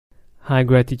Hi,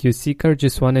 Gratitude Seeker.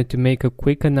 Just wanted to make a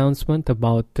quick announcement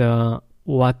about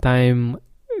what I'm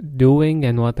doing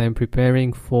and what I'm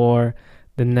preparing for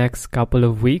the next couple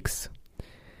of weeks.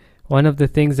 One of the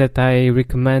things that I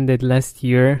recommended last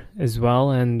year as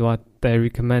well, and what I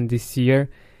recommend this year,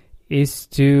 is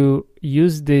to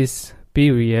use this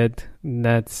period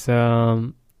that's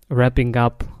wrapping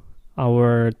up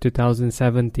our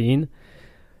 2017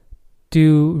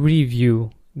 to review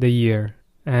the year.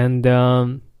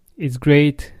 And it's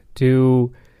great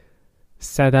to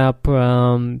set up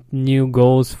new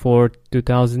goals for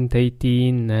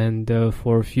 2018 and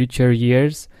for future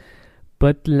years.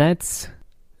 But let's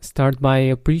start by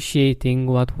appreciating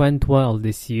what went well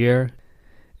this year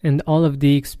and all of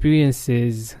the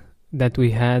experiences that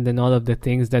we had and all of the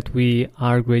things that we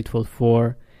are grateful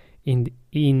for in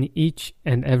each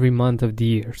and every month of the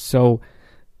year. So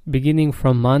beginning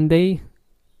from Monday,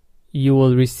 you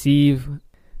will receive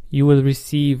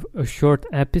a short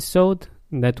episode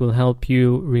that will help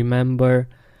you remember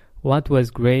what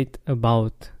was great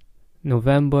about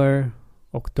November,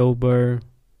 October,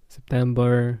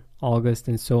 September, August,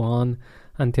 and so on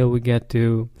until we get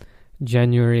to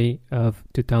January of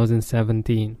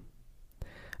 2017.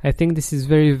 I think this is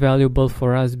very valuable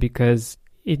for us because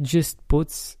it just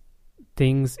puts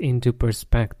things into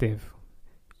perspective.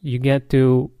 You get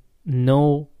to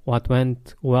know what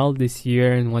went well this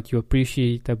year and what you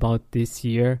appreciate about this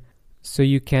year, so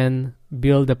you can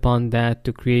build upon that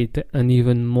to create an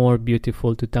even more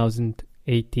beautiful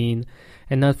 2018,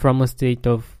 and not from a state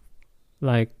of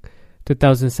like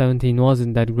 2017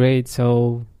 wasn't that great,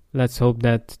 so let's hope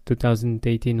that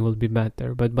 2018 will be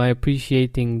better. But by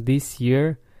appreciating this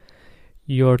year,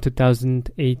 your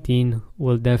 2018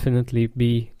 will definitely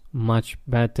be much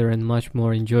better and much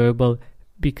more enjoyable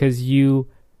because you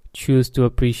choose to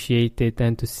appreciate it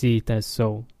and to see it as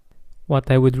so.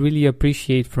 What I would really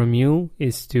appreciate from you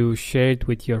is to share it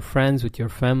with your friends, with your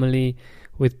family,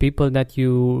 with people that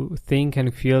you think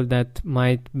and feel that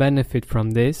might benefit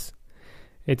from this.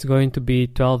 It's going to be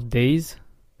 12 days.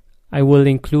 I will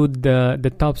include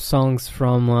the top songs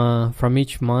from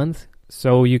each month,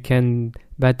 so you can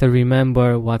better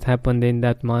remember what happened in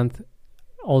that month,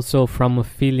 also from a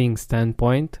feeling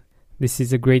standpoint. This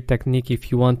is a great technique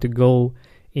if you want to go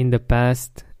in the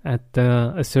past at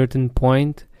a certain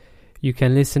point. You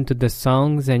can listen to the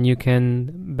songs and you can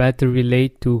better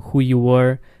relate to who you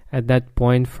were at that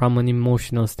point from an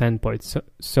emotional standpoint.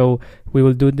 So we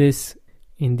will do this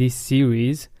in this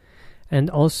series, and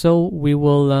also we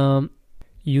will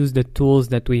use the tools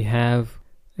that we have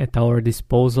at our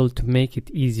disposal to make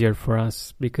it easier for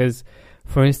us, because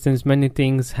for instance, many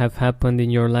things have happened in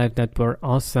your life that were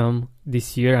awesome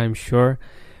this year, I'm sure,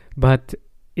 but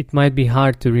it might be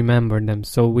hard to remember them.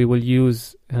 So we will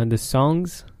use the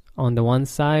songs on the one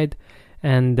side,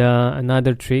 and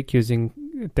another trick using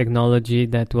technology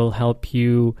that will help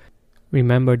you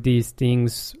remember these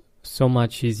things so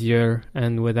much easier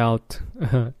and without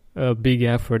a big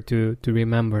effort to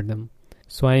remember them.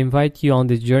 So I invite you on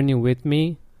this journey with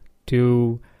me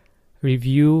to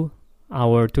review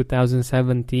our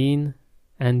 2017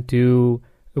 and to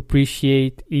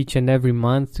appreciate each and every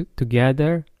month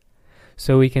together,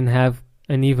 so we can have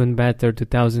an even better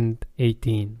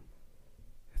 2018.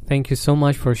 Thank you so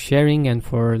much for sharing and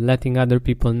for letting other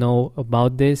people know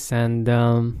about this, and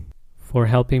for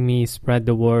helping me spread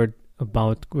the word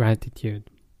about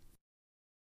gratitude.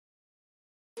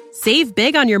 Save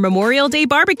big on your Memorial Day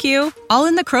barbecue, all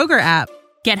in the Kroger app.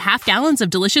 Get half gallons of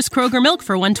delicious Kroger milk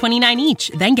for $1.29 each.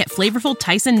 Then get flavorful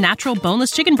Tyson natural boneless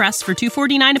chicken breasts for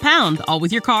 $2.49 a pound, all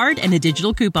with your card and a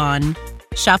digital coupon.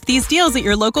 Shop these deals at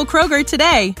your local Kroger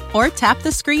today, or tap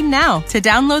the screen now to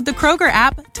download the Kroger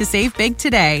app to save big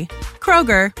today.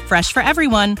 Kroger, fresh for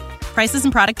everyone. Prices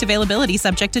and product availability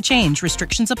subject to change.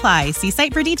 Restrictions apply. See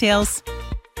site for details.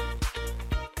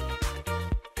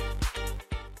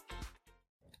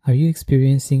 Are you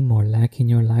experiencing more lack in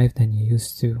your life than you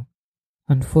used to?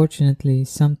 Unfortunately,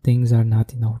 some things are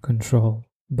not in our control,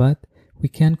 but we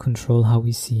can control how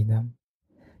we see them.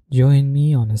 Join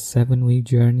me on a 7-week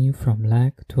journey from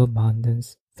lack to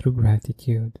abundance through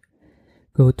gratitude.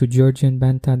 Go to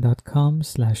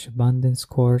georgianbenta.com/abundance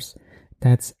course.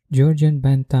 That's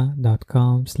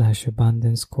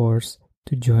georgianbenta.com/abundance course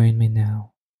to join me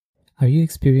now. Are you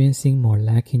experiencing more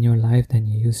lack in your life than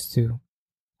you used to?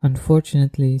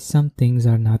 Unfortunately, some things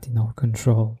are not in our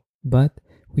control, but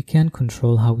we can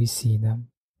control how we see them.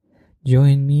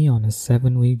 Join me on a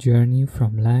 7-week journey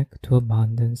from lack to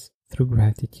abundance through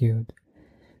gratitude.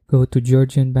 Go to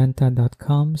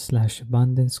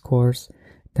georgianbenta.com/abundance course.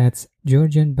 That's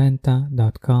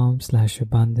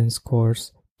georgianbenta.com/abundance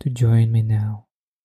course to join me now.